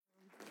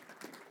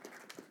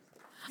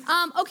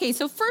Okay,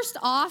 so first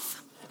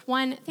off,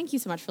 thank you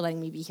so much for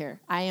letting me be here.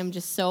 I am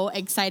just so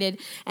excited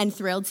and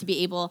thrilled to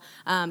be able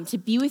to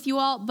be with you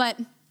all. But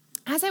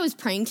as I was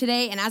praying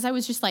today and as I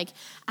was just like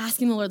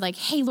asking the Lord, like,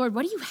 hey, Lord,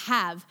 what do you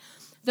have?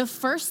 The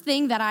first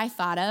thing that I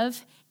thought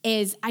of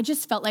is I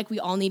just felt like we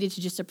all needed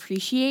to just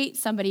appreciate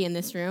somebody in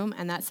this room,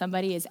 and that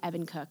somebody is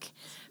Evan Cook,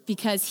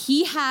 because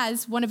he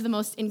has one of the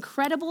most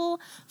incredible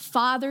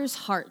father's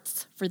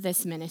hearts for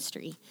this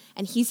ministry.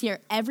 And he's here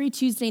every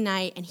Tuesday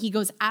night, and he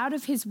goes out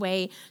of his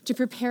way to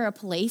prepare a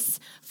place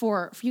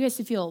for you guys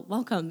to feel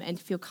welcome and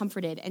to feel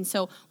comforted. And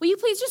so will you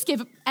please just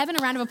give Evan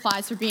a round of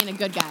applause for being a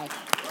good guy?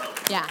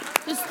 Yeah,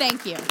 just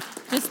thank you.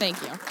 Just thank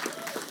you.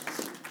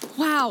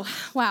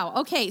 Wow.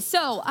 Okay,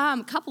 so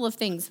a couple of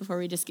things before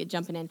we just get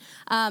jumping in.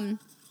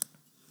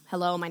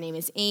 Hello, my name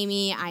is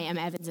Amy. I am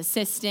Evan's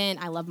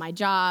assistant. I love my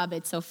job.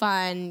 It's so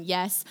fun.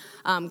 Yes,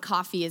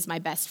 coffee is my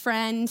best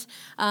friend.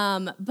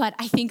 But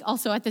I think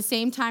also at the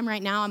same time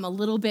right now, I'm a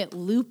little bit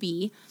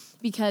loopy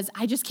because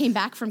I just came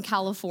back from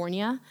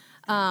California,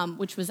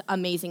 which was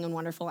amazing and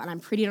wonderful. And I'm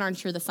pretty darn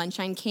sure the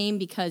sunshine came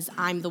because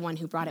I'm the one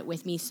who brought it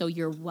with me. So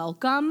you're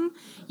welcome.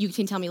 You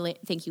can tell me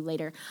thank you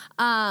later.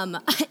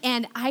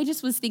 And I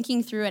just was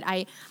thinking through it.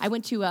 I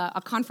went to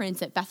a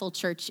conference at Bethel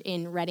Church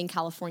in Redding,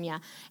 California.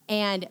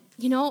 And,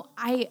 you know,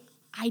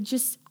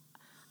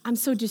 I'm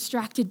so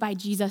distracted by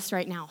Jesus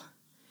right now.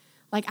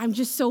 Like, I'm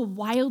just so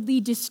wildly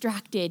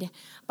distracted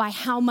by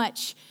how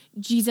much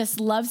Jesus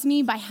loves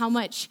me, by how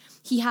much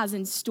he has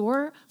in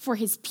store for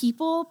his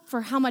people,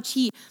 for how much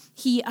he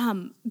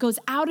goes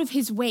out of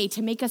his way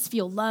to make us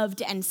feel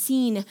loved and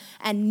seen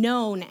and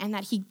known, and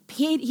that he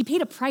paid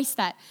a price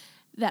that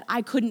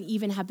I couldn't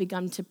even have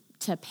begun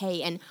to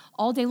pay. And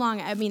all day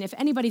long, I mean, if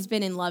anybody's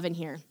been in love in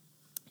here,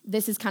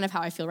 this is kind of how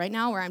I feel right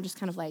now, where I'm just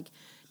kind of like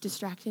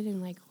distracted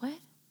and like, what?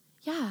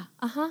 Yeah,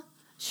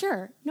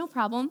 sure, no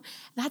problem.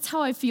 That's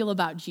how I feel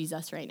about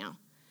Jesus right now.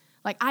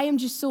 Like, I am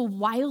just so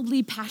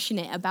wildly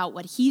passionate about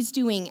what he's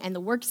doing and the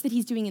works that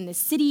he's doing in this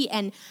city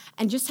and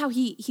just how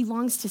he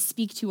longs to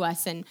speak to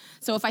us. And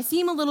so if I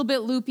seem a little bit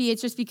loopy,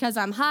 it's just because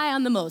I'm high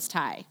on the Most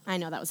High. I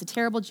know that was a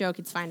terrible joke.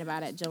 It's fine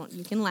about it.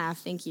 You can laugh.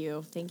 Thank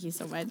you. Thank you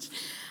so much.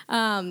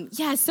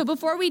 So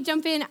before we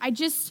jump in, I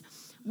just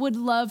would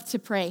love to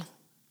pray.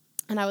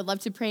 And I would love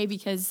to pray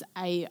because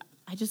I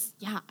just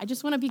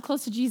want to be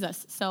close to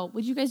Jesus. So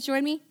would you guys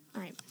join me?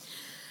 All right.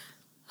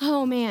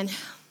 Oh, man.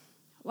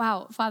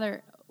 Wow,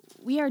 Father,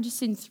 we are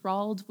just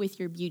enthralled with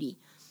your beauty.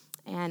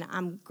 And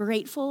I'm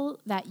grateful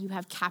that you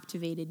have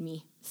captivated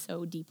me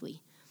so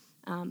deeply.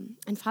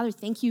 And Father,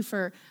 thank you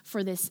for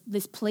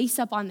this place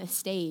up on the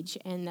stage,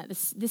 and that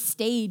this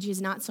stage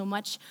is not so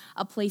much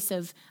a place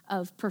of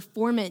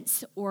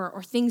performance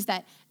or things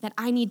that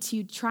I need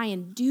to try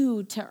and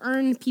do to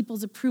earn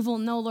people's approval.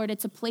 No, Lord,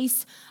 it's a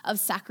place of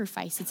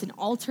sacrifice. It's an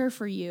altar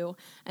for you.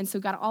 And so,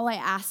 God, all I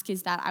ask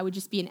is that I would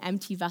just be an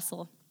empty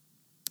vessel,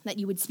 that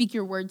you would speak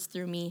your words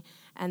through me,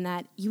 and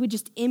that you would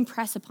just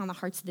impress upon the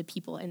hearts of the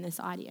people in this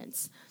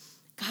audience.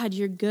 God,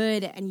 you're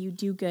good and you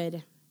do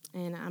good,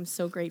 and I'm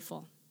so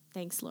grateful.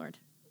 Thanks, Lord.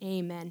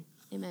 Amen.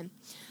 Amen.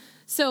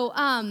 So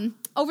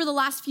over the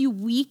last few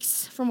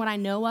weeks, from what I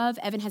know of,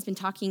 Evan has been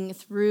talking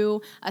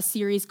through a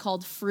series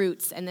called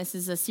Fruits, and this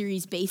is a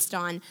series based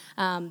on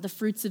the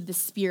fruits of the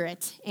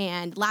Spirit.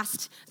 And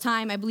last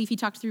time, I believe he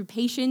talked through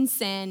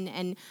patience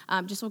and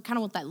just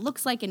what that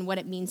looks like and what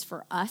it means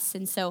for us.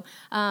 And so,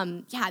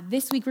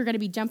 this week we're going to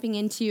be jumping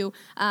into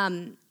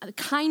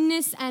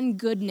kindness and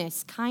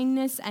goodness.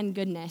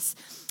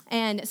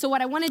 And so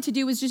what I wanted to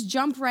do was just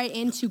jump right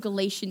into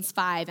Galatians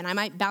 5, and I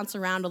might bounce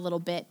around a little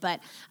bit,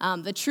 but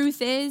the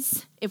truth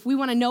is, if we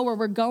want to know where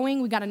we're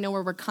going, we got to know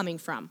where we're coming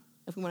from.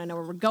 If we want to know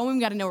where we're going, we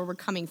got to know where we're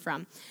coming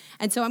from.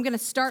 And so I'm going to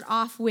start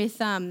off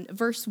with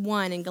verse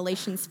 1 in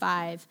Galatians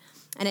 5,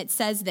 and it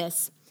says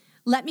this: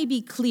 "Let me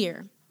be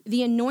clear,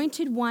 the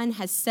Anointed One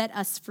has set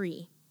us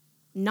free,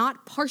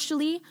 not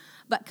partially,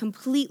 but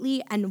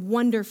completely and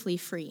wonderfully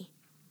free.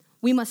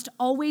 We must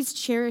always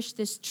cherish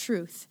this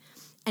truth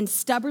and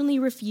stubbornly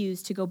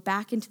refuse to go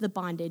back into the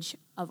bondage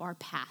of our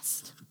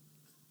past."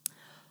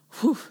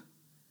 Whew.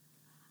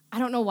 I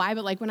don't know why,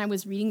 but like when I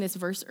was reading this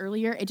verse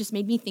earlier, it just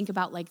made me think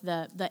about like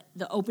the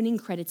opening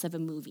credits of a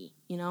movie,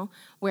 you know,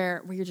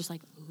 where you're just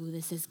like, ooh,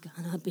 this is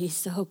gonna be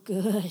so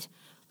good.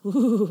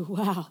 Ooh,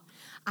 wow.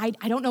 I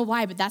don't know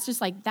why, but that's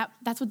just like,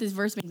 that's what this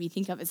verse made me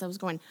think of, as I was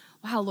going,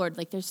 wow, Lord,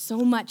 like there's so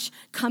much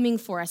coming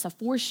for us, a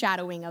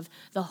foreshadowing of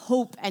the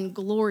hope and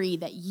glory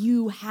that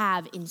you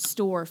have in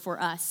store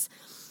for us.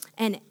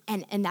 And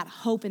that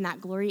hope and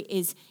that glory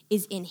is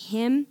in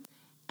him.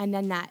 And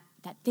then that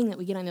thing that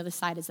we get on the other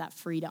side is that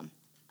freedom,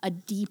 a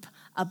deep,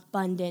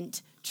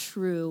 abundant,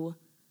 true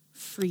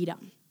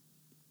freedom.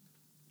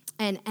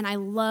 And I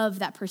love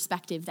that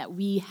perspective that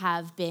we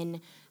have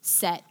been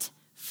set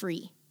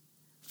free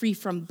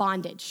from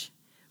bondage,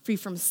 free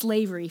from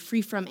slavery,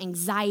 free from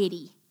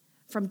anxiety,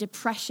 from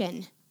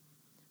depression,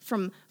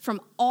 from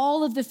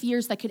all of the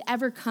fears that could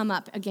ever come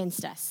up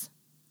against us.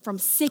 From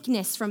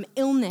sickness, from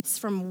illness,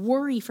 from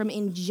worry, from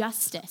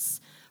injustice,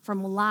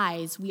 from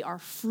lies. We are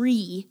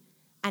free,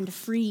 and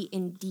free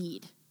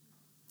indeed.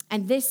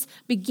 And this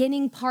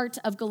beginning part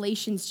of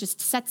Galatians just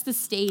sets the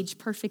stage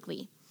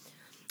perfectly.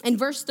 In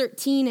verse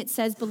 13, it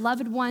says,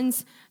 "Beloved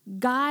ones,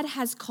 God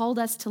has called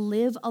us to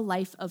live a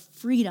life of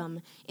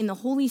freedom in the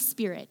Holy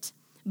Spirit,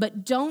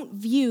 but don't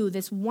view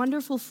this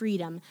wonderful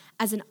freedom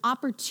as an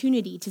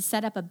opportunity to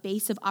set up a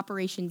base of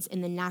operations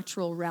in the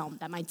natural realm."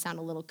 That might sound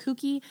a little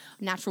kooky.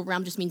 Natural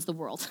realm just means the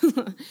world.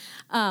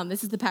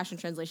 This is the Passion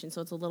Translation,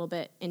 so it's a little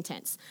bit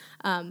intense.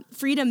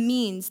 Freedom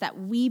means that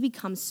we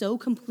become so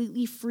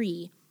completely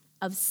free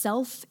of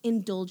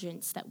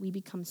self-indulgence that we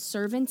become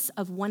servants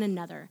of one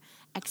another,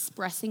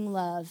 expressing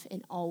love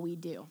in all we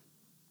do.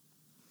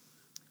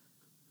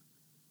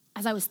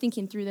 As I was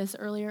thinking through this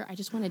earlier, I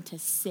just wanted to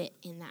sit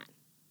in that.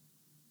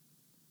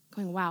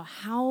 Going, wow,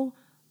 how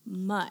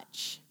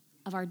much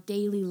of our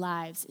daily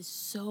lives is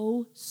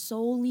so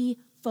solely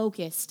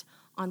focused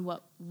on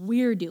what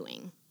we're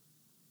doing.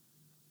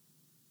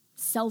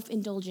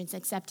 Self-indulgence,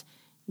 except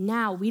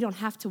now we don't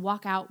have to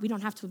walk out, we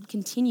don't have to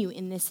continue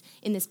in this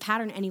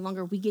pattern any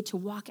longer. We get to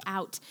walk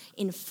out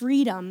in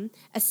freedom,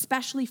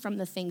 especially from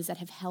the things that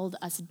have held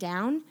us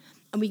down,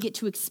 and we get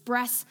to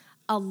express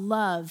a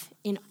love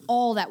in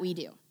all that we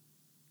do.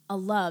 A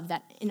love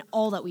that in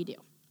all that we do.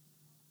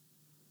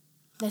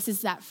 This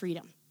is that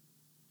freedom.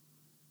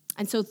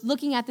 And so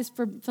looking at this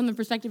from the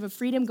perspective of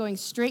freedom, going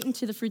straight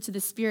into the fruits of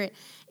the Spirit,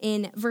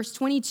 in verse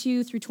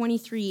 22 through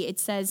 23, it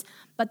says,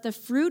 "But the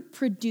fruit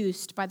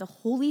produced by the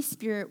Holy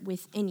Spirit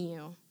within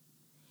you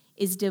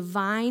is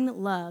divine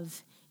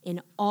love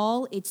in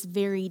all its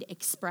varied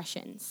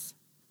expressions,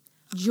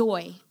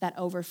 joy that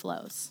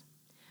overflows,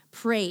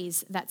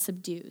 praise that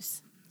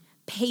subdues,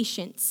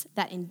 patience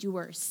that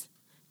endures,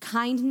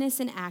 kindness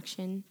in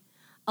action,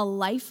 a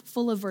life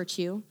full of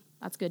virtue,"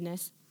 that's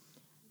goodness,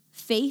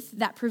 "faith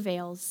that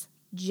prevails,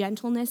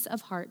 gentleness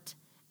of heart,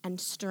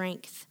 and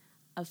strength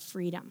of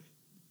freedom."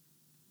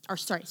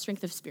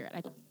 Strength of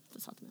spirit.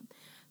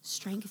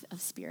 Strength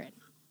of spirit.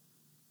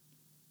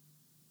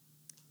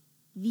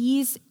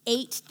 These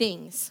 8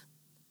 things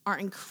are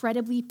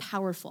incredibly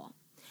powerful.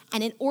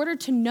 And in order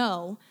to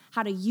know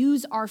how to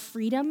use our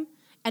freedom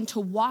and to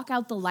walk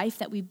out the life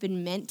that we've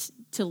been meant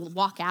to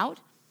walk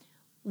out,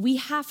 we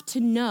have to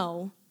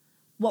know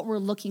what we're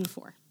looking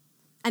for.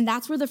 And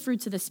that's where the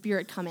fruits of the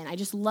Spirit come in. I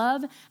just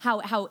love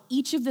how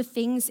each of the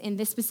things in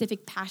this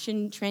specific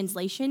Passion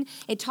Translation,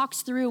 it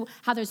talks through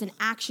how there's an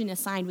action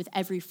assigned with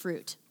every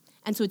fruit.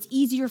 And so it's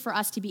easier for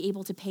us to be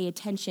able to pay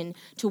attention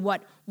to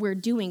what we're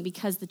doing,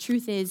 because the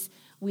truth is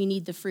we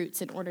need the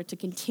fruits in order to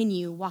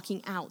continue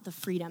walking out the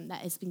freedom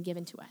that has been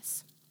given to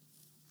us.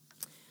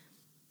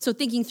 So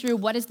thinking through,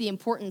 what is the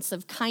importance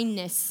of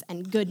kindness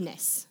and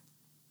goodness?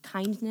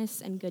 Kindness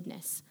and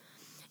goodness.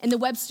 In the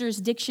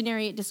Webster's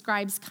Dictionary, it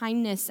describes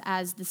kindness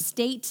as the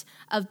state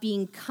of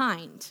being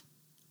kind,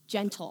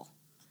 gentle,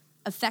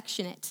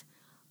 affectionate,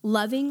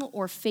 loving,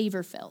 or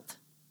favor-filled.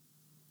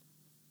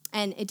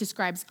 And it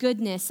describes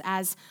goodness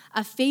as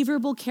a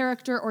favorable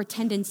character or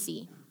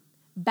tendency,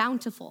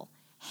 bountiful,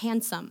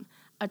 handsome,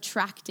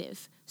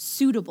 attractive,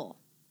 suitable,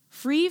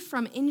 free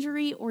from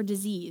injury or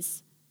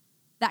disease,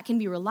 that can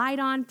be relied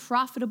on,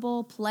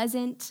 profitable,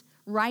 pleasant,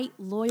 right,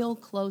 loyal,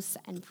 close,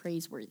 and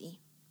praiseworthy.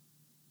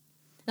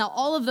 Now,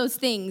 all of those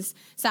things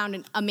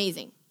sound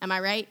amazing. Am I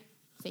right?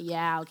 Say,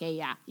 yeah, okay,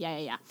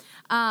 yeah.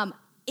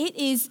 It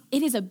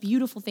is a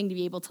beautiful thing to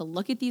be able to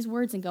look at these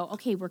words and go,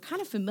 okay, we're kind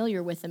of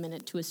familiar with them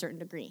to a certain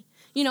degree.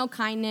 You know,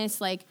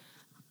 kindness, like,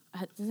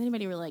 does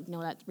anybody really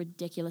know that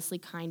ridiculously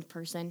kind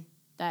person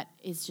that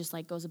is just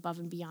goes above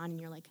and beyond,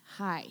 and you're like,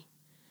 hi,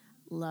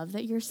 love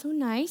that you're so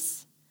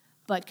nice,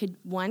 but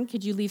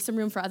could you leave some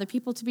room for other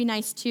people to be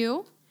nice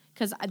too?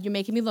 Because you're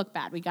making me look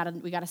bad. We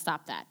gotta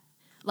stop that.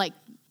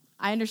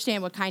 I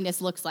understand what kindness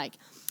looks like.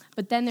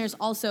 But then there's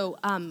also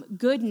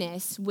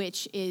goodness,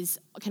 which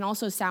can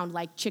also sound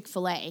like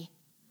Chick-fil-A,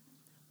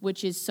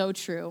 which is so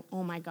true.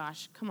 Oh my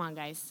gosh, come on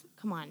guys,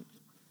 come on.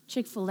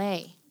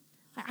 Chick-fil-A.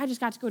 I just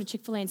got to go to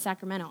Chick-fil-A in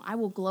Sacramento. I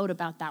will gloat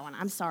about that one.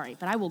 I'm sorry,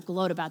 but I will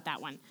gloat about that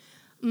one.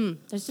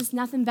 There's just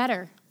nothing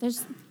better.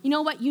 You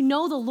know what? You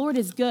know the Lord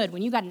is good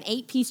when you got an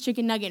 8-piece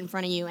chicken nugget in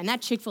front of you and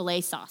that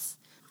Chick-fil-A sauce.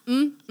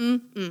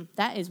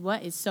 That is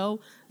what is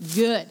so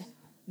good.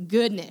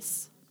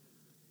 Goodness.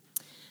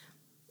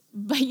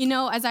 But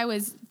as I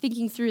was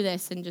thinking through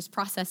this and just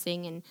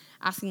processing and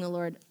asking the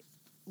Lord,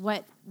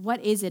 what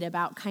is it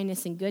about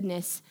kindness and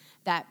goodness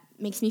that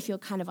makes me feel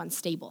kind of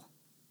unstable?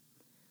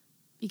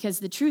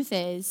 Because the truth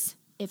is,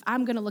 if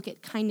I'm going to look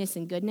at kindness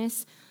and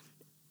goodness,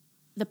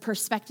 the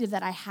perspective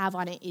that I have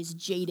on it is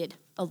jaded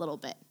a little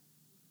bit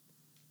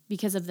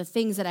because of the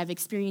things that I've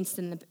experienced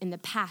in the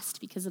past,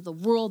 because of the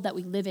world that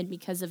we live in,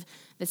 because of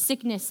the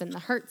sickness and the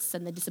hurts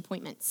and the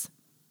disappointments.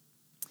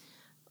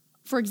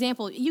 For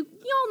example, you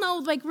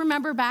all know,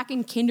 remember back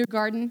in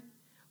kindergarten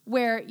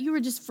where you were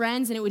just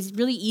friends and it was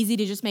really easy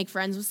to just make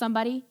friends with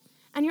somebody?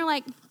 And you're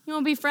like, you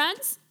want to be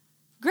friends?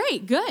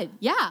 Great, good,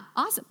 yeah,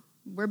 awesome.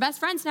 We're best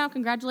friends now,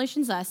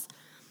 congratulations us.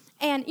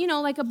 And,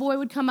 a boy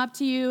would come up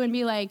to you and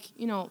be like,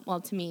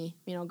 to me,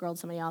 a girl to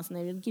somebody else, and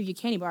they would give you a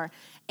candy bar.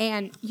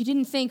 And you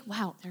didn't think,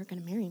 wow, they're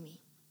going to marry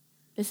me.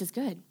 This is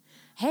good.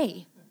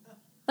 Hey,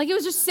 Like, it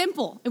was just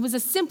simple. It was a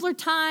simpler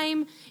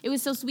time. It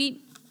was so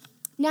sweet.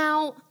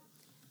 Now,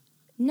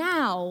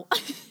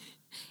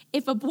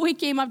 if a boy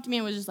came up to me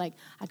and was just like,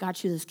 I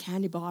got you this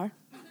candy bar,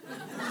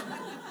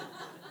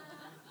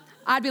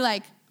 I'd be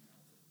like,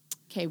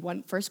 okay,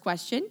 first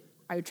question,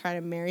 are you trying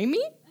to marry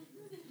me?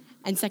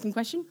 And second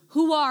question,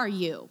 who are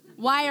you?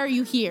 Why are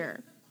you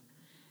here?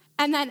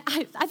 And then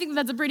I think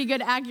that's a pretty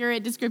good,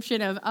 accurate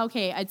description of,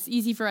 okay, it's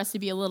easy for us to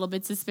be a little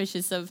bit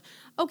suspicious of,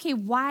 okay,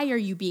 why are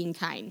you being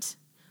kind?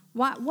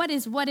 What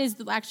is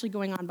actually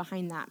going on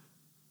behind that?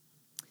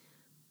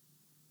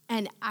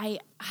 And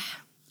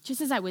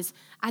just as I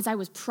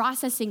was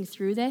processing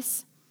through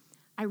this,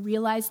 I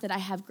realized that I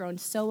have grown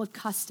so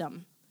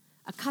accustomed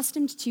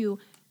to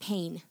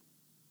pain,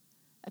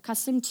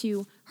 accustomed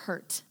to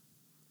hurt,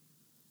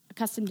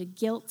 accustomed to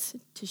guilt,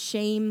 to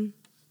shame,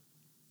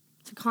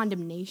 to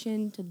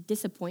condemnation, to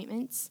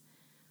disappointments,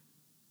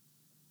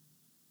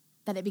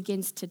 that it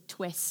begins to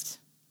twist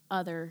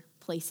other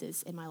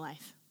places in my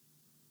life.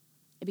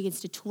 It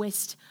begins to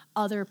twist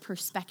other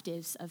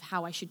perspectives of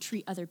how I should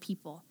treat other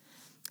people.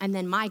 And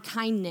then my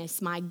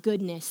kindness, my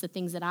goodness, the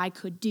things that I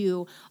could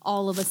do,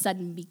 all of a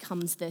sudden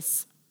becomes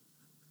this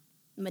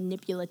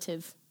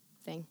manipulative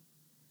thing.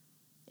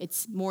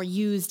 It's more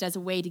used as a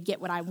way to get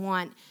what I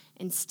want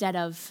instead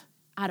of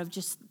out of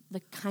just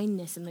the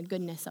kindness and the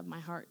goodness of my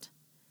heart.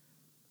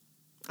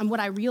 And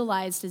what I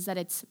realized is that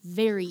it's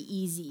very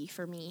easy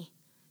for me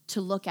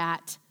to look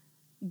at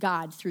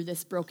God through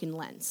this broken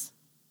lens,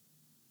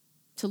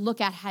 to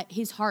look at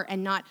his heart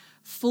and not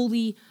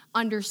fully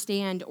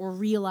understand or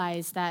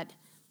realize that,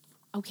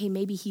 okay,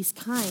 maybe he's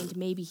kind,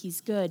 maybe he's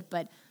good,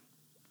 but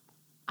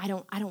I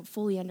don't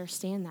fully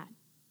understand that.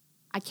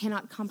 I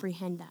cannot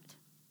comprehend that.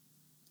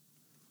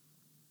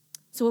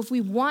 So if we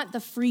want the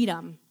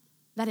freedom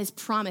that is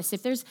promised,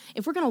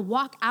 if we're going to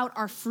walk out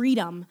our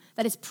freedom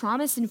that is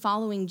promised in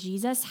following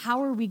Jesus,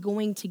 how are we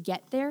going to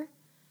get there?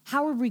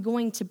 How are we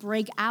going to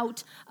break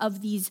out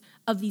of these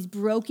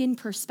broken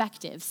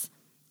perspectives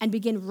and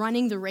begin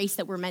running the race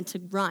that we're meant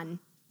to run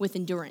with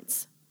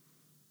endurance?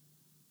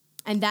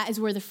 And that is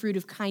where the fruit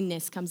of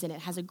kindness comes in.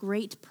 It has a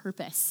great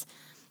purpose,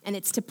 and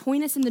it's to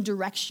point us in the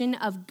direction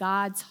of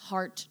God's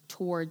heart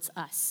towards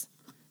us.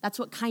 That's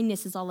what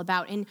kindness is all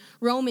about. In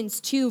Romans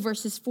 2,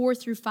 verses 4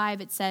 through 5,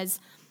 it says,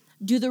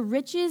 "Do the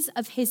riches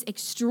of his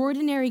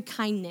extraordinary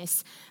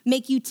kindness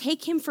make you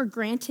take him for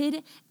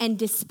granted and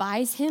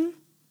despise him?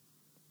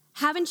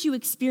 Haven't you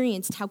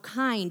experienced how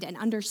kind and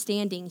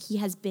understanding he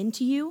has been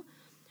to you?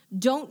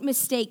 Don't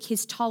mistake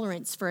his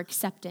tolerance for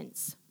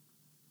acceptance.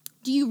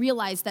 Do you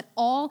realize that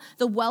all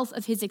the wealth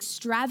of his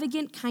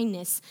extravagant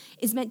kindness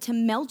is meant to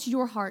melt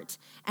your heart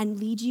and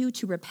lead you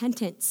to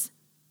repentance?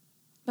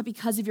 But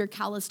because of your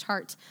calloused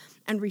heart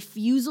and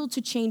refusal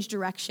to change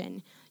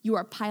direction, you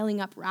are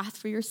piling up wrath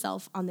for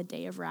yourself on the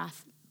day of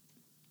wrath,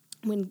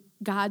 when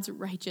God's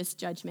righteous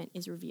judgment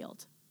is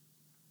revealed."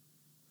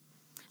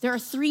 There are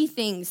three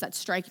things that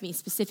strike me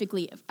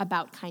specifically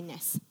about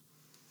kindness.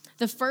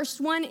 The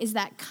first one is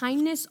that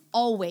kindness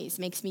always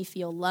makes me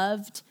feel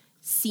loved,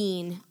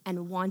 seen,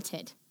 and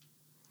wanted.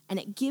 And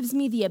it gives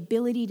me the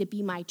ability to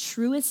be my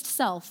truest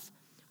self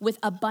with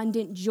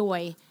abundant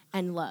joy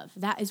and love.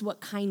 That is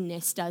what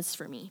kindness does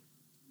for me.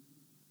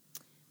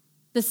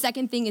 The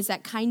second thing is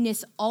that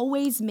kindness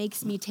always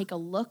makes me take a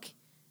look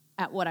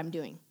at what I'm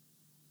doing.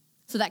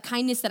 So that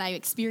kindness that I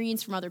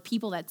experience from other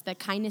people, that's the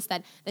kindness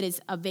that is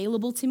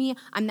available to me,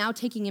 I'm now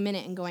taking a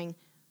minute and going,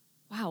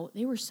 wow,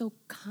 they were so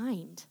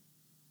kind.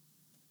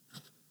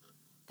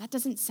 That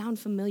doesn't sound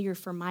familiar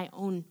for my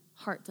own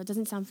heart. That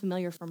doesn't sound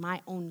familiar for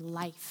my own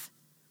life.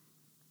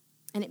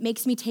 And it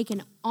makes me take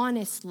an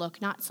honest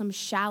look, not some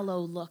shallow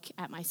look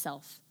at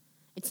myself.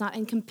 It's not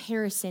in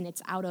comparison.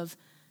 It's out of,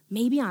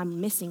 maybe I'm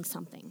missing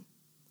something.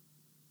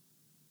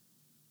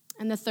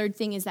 And the third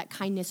thing is that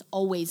kindness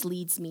always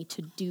leads me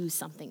to do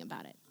something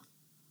about it.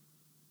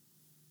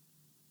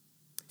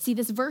 See,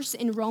 this verse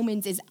in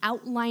Romans is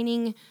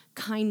outlining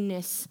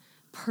kindness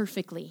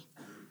perfectly.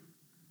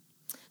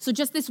 So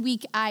just this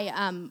week,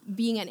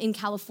 being in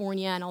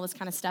California and all this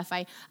kind of stuff,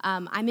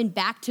 I'm in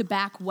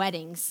back-to-back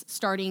weddings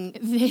starting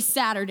this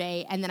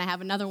Saturday, and then I have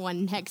another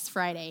one next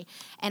Friday.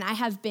 And I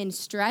have been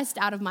stressed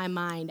out of my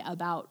mind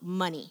about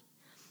money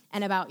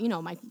and about,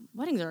 my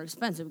weddings are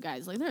expensive,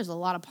 guys. Like, there's a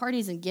lot of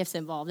parties and gifts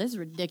involved. This is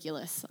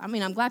ridiculous. I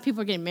mean, I'm glad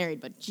people are getting married,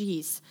 but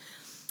geez.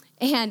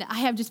 And I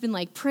have just been,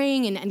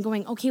 praying and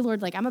going, okay,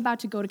 Lord, I'm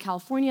about to go to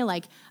California.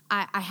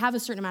 I have a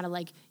certain amount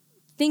of,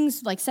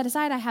 things set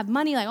aside. I have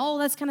money, all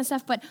this kind of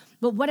stuff. But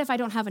what if I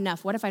don't have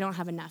enough? What if I don't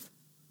have enough?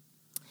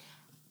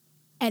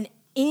 And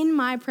in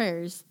my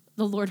prayers,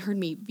 the Lord heard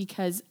me,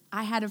 because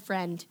I had a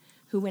friend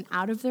who went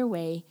out of their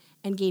way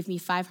and gave me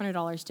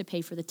 $500 to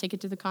pay for the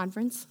ticket to the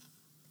conference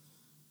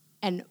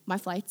and my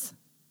flights.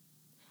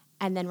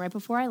 And then right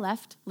before I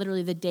left,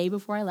 literally the day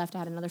before I left, I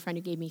had another friend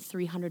who gave me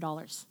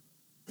 $300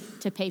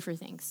 to pay for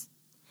things.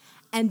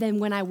 And then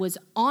when I was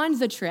on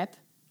the trip,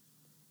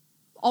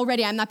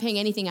 already I'm not paying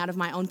anything out of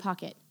my own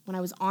pocket. When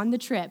I was on the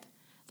trip,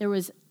 there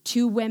was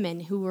two women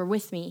who were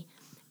with me,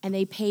 and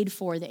they paid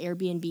for the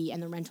Airbnb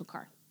and the rental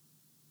car.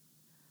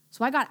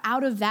 So I got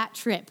out of that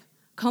trip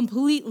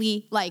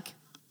completely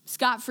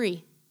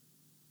scot-free.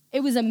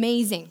 It was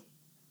amazing.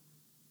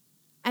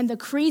 And the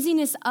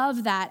craziness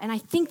of that, and I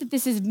think that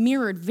this is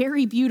mirrored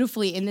very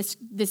beautifully in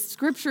this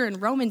scripture in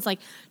Romans,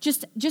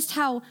 just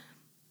how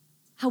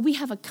we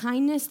have a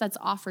kindness that's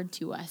offered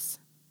to us.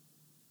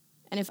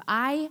 And if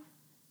I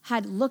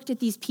had looked at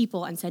these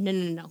people and said,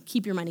 no,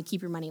 keep your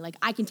money.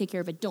 I can take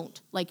care of it,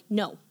 don't.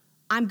 No,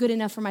 I'm good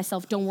enough for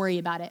myself, don't worry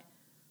about it.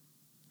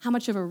 How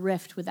much of a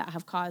rift would that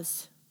have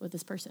caused with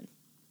this person?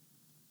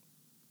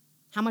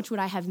 How much would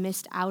I have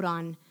missed out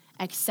on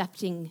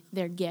accepting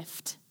their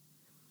gift?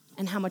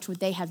 And how much would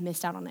they have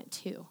missed out on it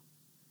too?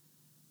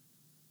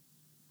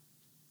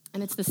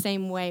 And it's the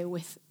same way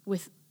with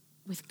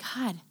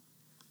God.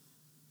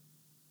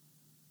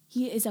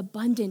 He is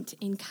abundant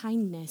in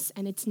kindness,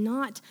 and it's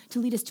not to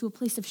lead us to a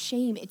place of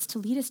shame. It's to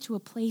lead us to a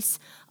place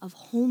of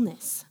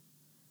wholeness.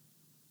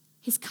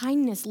 His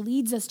kindness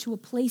leads us to a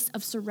place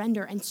of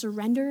surrender, and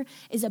surrender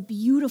is a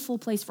beautiful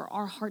place for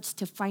our hearts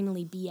to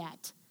finally be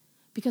at,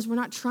 because we're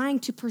not trying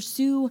to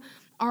pursue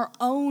our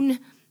own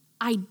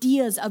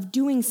ideas of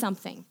doing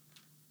something.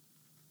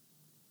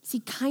 See,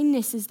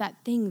 kindness is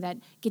that thing that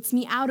gets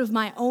me out of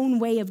my own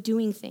way of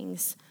doing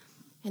things,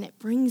 and it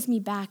brings me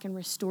back and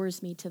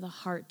restores me to the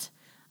heart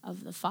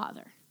of the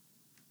Father.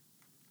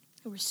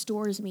 It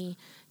restores me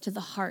to the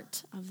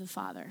heart of the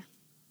Father.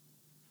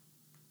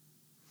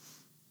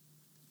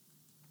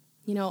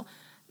 You know,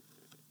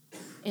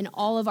 in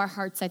all of our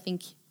hearts, I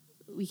think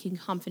we can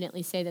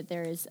confidently say that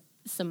there is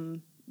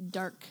some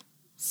dark,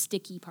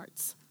 sticky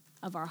parts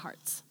of our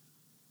hearts.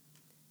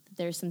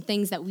 There's some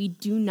things that we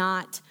do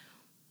not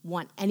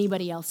want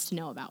anybody else to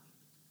know about,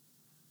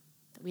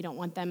 that we don't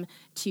want them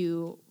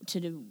to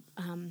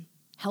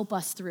help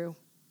us through,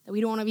 that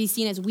we don't want to be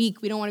seen as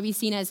weak. We don't want to be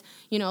seen as,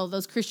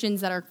 those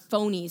Christians that are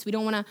phonies. We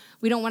don't want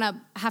to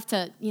have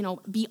to,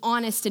 be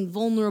honest and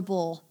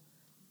vulnerable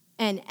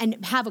and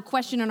have a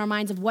question in our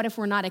minds of what if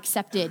we're not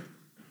accepted?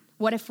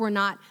 What if we're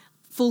not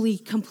fully,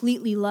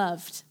 completely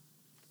loved?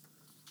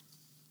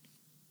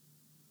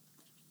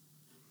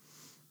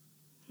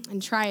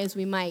 And try as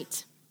we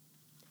might,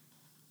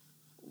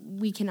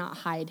 we cannot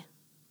hide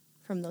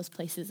from those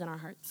places in our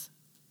hearts.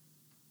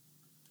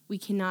 We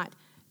cannot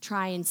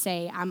try and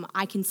say,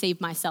 I can save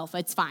myself.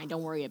 It's fine.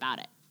 Don't worry about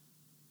it.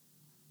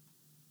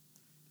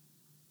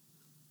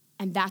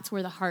 And that's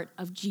where the heart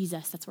of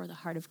Jesus, that's where the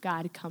heart of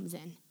God comes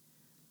in.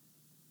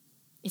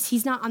 Is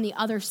he's not on the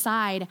other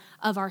side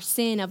of our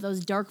sin, of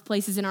those dark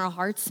places in our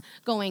hearts,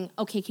 going,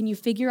 okay, can you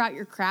figure out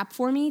your crap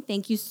for me?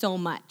 Thank you so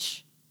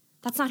much.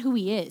 That's not who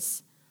he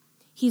is.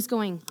 He's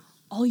going,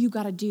 all you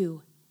got to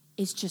do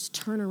is just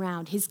turn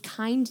around. His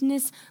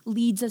kindness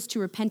leads us to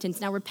repentance.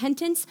 Now,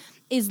 repentance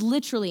is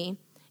literally,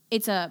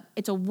 it's a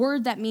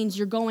word that means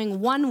you're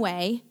going one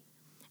way,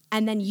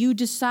 and then you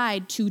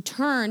decide to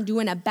turn, do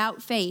an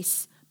about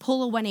face,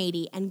 pull a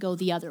 180, and go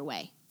the other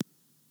way.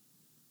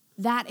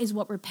 That is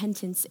what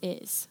repentance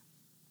is.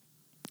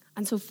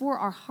 And so for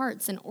our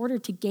hearts, in order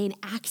to gain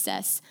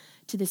access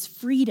to this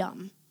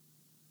freedom,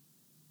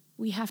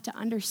 we have to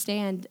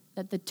understand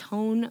that the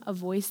tone of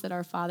voice that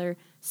our Father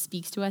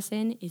speaks to us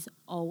in is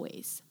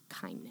always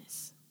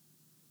kindness.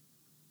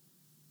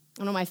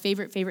 One of my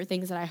favorite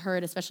things that I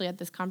heard, especially at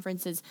this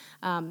conference, is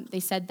they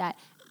said that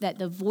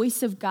the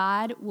voice of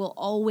God will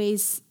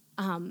always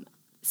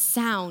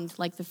sound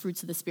like the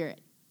fruits of the Spirit.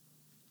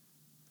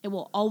 It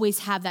will always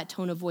have that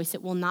tone of voice.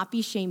 It will not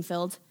be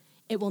shame-filled.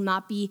 It will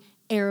not be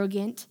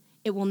arrogant.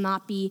 It will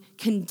not be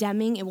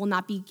condemning. It will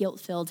not be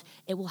guilt-filled.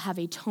 It will have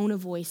a tone of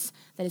voice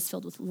that is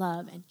filled with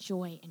love and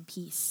joy and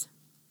peace.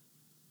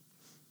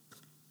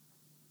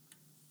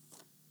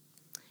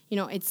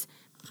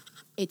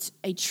 It's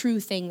a true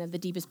thing that the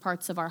deepest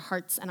parts of our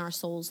hearts and our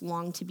souls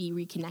long to be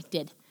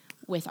reconnected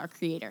with our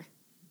Creator.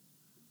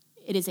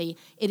 It is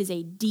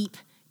a deep,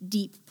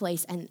 deep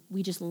place, and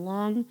we just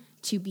long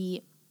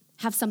to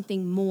have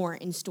something more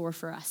in store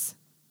for us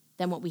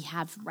than what we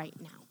have right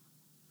now.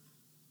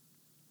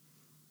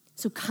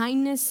 So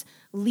kindness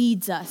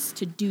leads us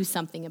to do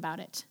something about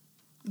it.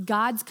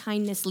 God's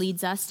kindness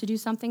leads us to do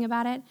something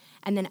about it,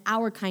 and then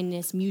our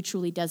kindness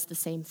mutually does the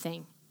same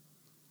thing.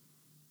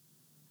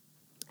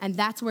 And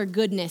that's where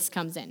goodness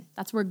comes in.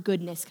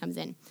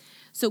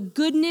 So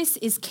goodness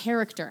is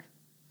character.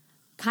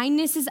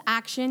 Kindness is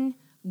action.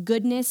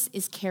 Goodness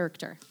is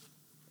character.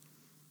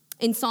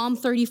 In Psalm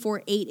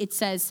 34:8, it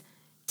says,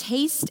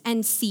 "Taste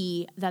and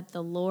see that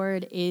the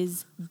Lord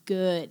is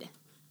good.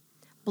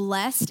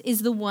 Blessed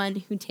is the one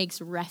who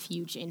takes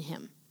refuge in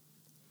him."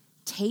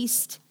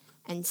 Taste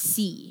and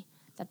see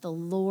that the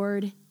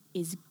Lord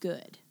is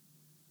good.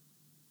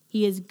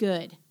 He is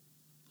good.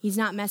 He's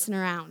not messing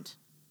around.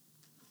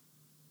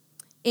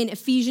 In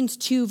Ephesians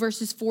 2,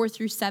 verses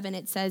 4-7,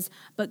 it says,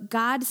 "But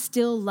God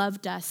still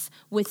loved us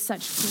with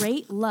such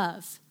great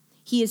love.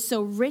 He is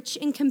so rich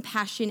in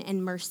compassion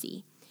and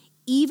mercy.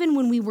 Even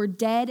when we were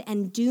dead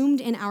and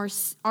doomed in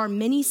our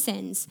many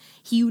sins,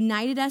 he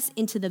united us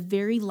into the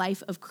very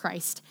life of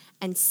Christ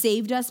and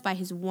saved us by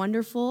his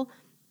wonderful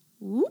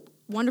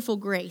wonderful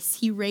grace.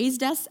 He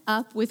raised us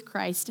up with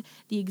Christ,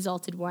 the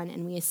exalted one,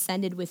 and we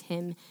ascended with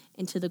him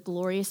into the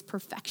glorious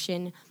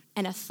perfection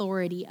and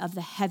authority of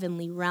the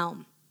heavenly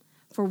realm.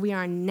 For we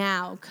are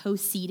now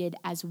co-seated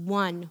as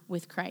one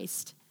with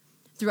Christ.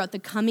 Throughout the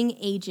coming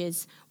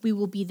ages, we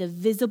will be the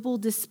visible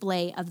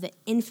display of the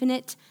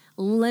infinite,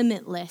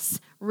 limitless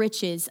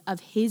riches of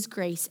his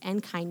grace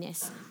and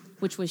kindness,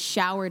 which was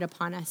showered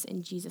upon us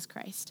in Jesus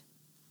Christ.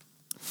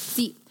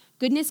 See,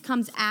 goodness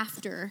comes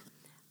after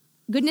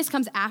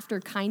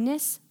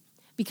kindness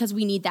because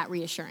we need that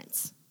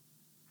reassurance.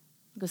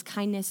 It goes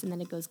kindness and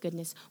then it goes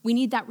goodness. We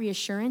need that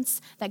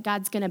reassurance that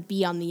God's going to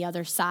be on the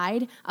other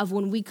side of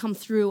when we come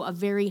through a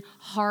very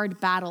hard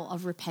battle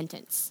of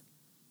repentance.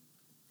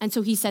 And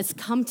so he says,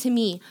 come to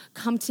me,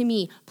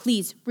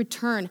 please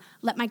return.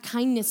 Let my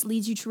kindness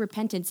lead you to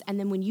repentance. And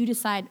then when you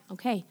decide,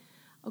 okay,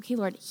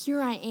 Lord,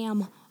 here I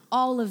am,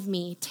 all of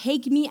me,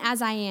 take me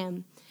as I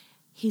am,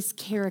 his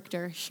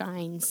character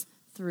shines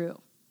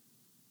through.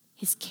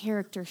 His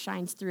character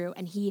shines through,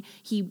 and he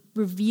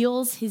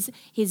reveals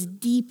his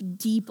deep,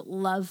 deep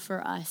love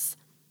for us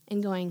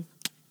and going,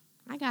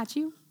 I got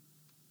you.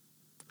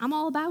 I'm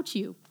all about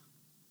you.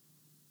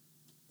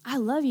 I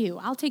love you.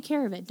 I'll take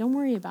care of it. Don't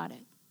worry about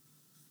it.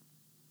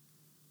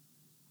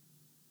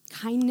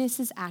 Kindness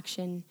is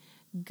action.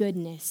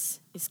 Goodness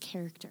is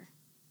character.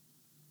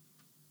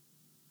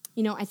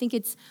 You know, I think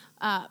it's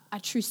a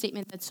true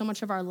statement that so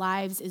much of our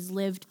lives is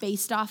lived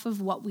based off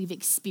of what we've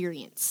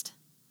experienced.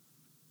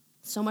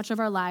 So much of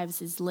our lives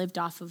is lived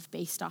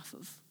based off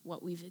of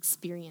what we've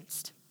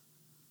experienced.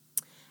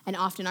 And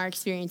often our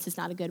experience is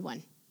not a good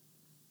one.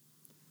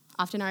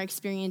 Often our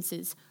experience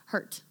is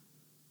hurt.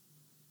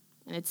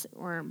 And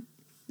or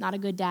not a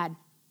good dad,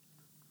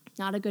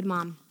 not a good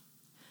mom,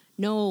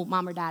 no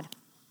mom or dad,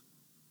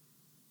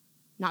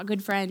 not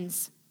good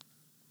friends.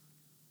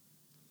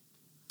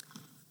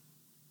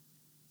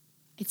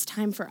 It's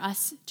time for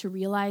us to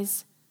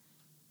realize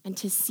and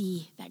to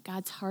see that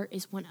God's heart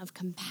is one of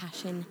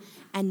compassion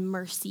and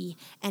mercy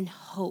and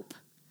hope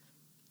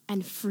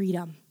and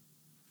freedom.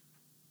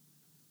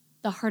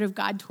 The heart of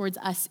God towards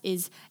us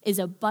is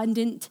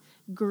abundant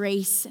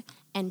grace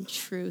and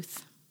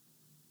truth,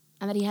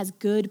 and that he has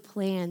good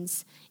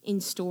plans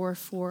in store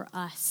for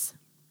us.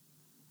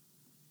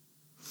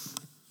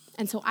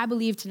 And so I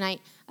believe tonight,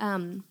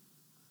 I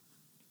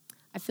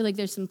feel like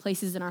there's some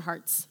places in our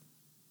hearts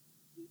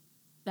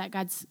that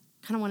God's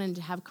kind of wanting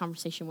to have a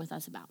conversation with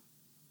us about.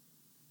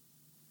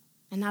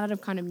 And not out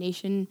of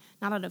condemnation,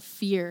 not out of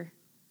fear,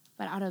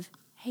 but out of,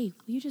 hey,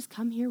 will you just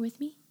come here with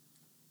me?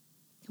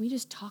 Can we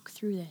just talk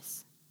through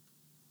this?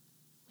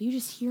 Will you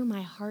just hear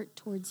my heart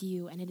towards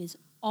you? And it is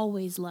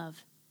always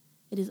love.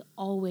 It is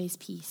always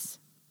peace.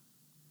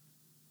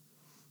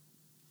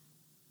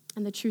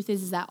 And the truth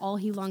is that all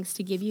he longs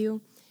to give you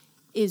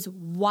is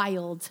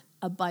wild,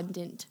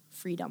 abundant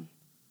freedom.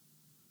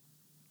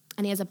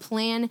 And he has a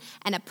plan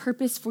and a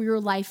purpose for your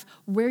life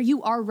where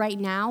you are right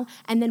now,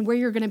 and then where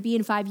you're going to be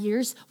in 5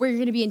 years, where you're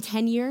going to be in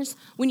 10 years,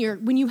 when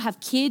you have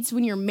kids,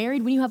 when you're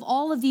married, when you have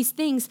all of these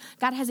things.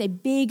 God has a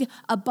big,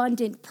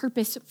 abundant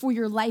purpose for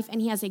your life,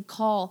 and he has a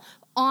call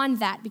on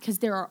that because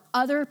there are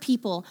other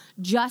people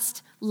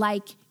just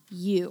like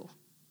you.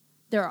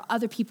 There are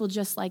other people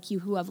just like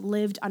you who have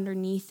lived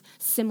underneath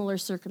similar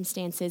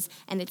circumstances,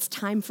 and it's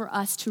time for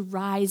us to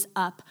rise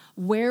up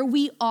where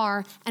we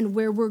are and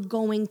where we're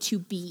going to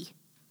be.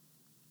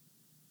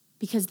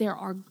 Because there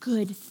are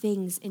good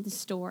things in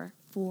store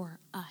for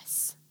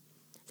us.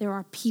 There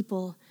are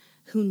people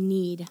who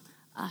need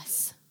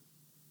us.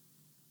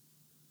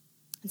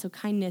 And so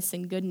kindness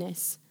and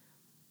goodness,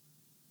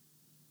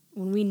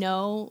 when we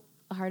know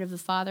the heart of the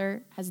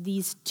Father has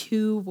these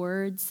two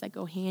words that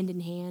go hand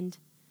in hand,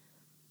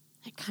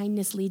 that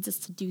kindness leads us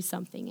to do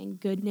something, and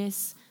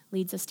goodness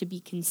leads us to be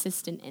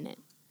consistent in it.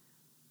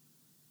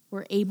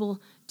 We're able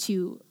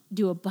to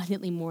do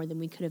abundantly more than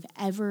we could have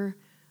ever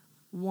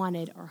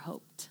wanted or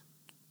hoped.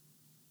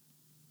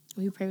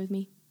 Will you pray with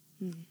me?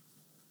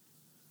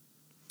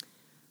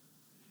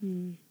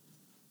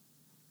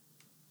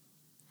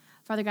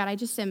 Father God, I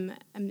just am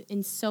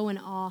so in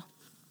awe.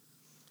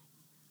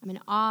 I'm in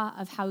awe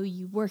of how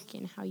you work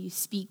and how you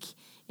speak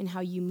and how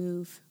you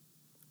move.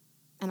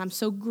 And I'm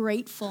so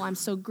grateful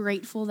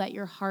that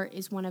your heart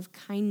is one of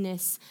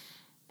kindness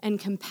and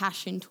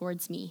compassion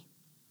towards me.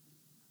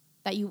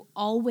 That you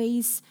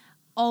always,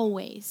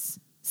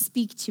 always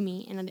speak to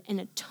me in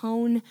a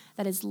tone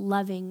that is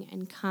loving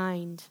and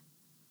kind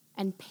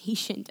and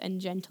patient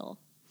and gentle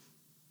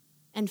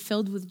and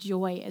filled with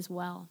joy as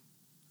well,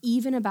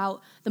 even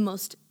about the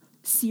most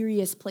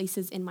serious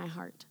places in my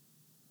heart.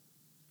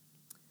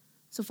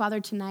 So Father,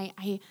 tonight,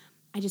 I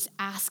just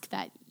ask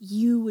that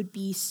you would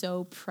be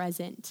so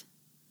present.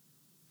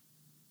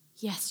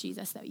 Yes,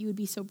 Jesus, that you would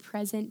be so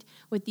present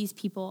with these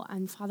people,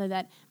 and Father,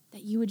 that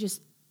you would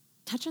just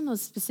touch on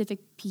those specific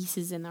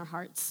pieces in their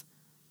hearts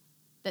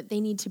that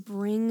they need to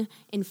bring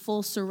in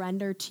full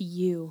surrender to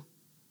you,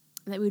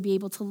 and that we would be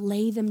able to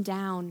lay them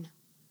down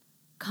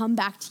come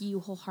back to you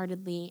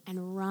wholeheartedly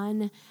and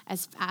run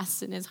as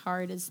fast and as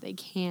hard as they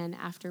can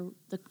after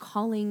the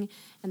calling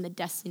and the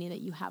destiny that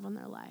you have on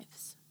their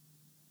lives.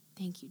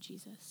 Thank you,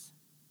 Jesus.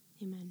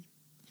 Amen.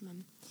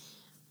 Amen.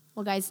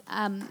 Well, guys,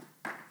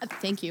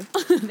 thank you.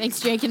 Thanks,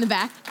 Jake, in the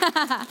back.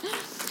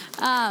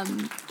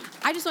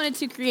 I just wanted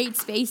to create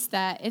space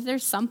that if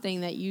there's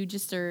something that you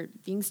just are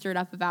being stirred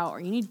up about, or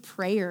you need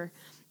prayer,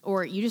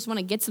 or you just want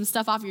to get some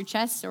stuff off your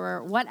chest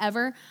or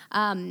whatever,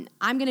 I'm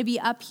going to be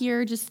up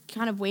here just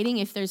kind of waiting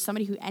if there's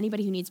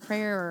anybody who needs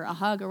prayer or a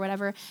hug or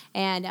whatever,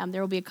 and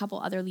there will be a couple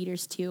other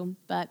leaders too.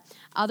 But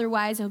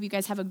otherwise, I hope you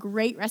guys have a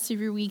great rest of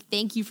your week.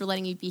 Thank you for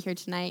letting me be here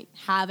tonight.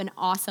 Have an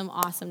awesome,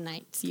 awesome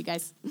night. See you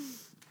guys.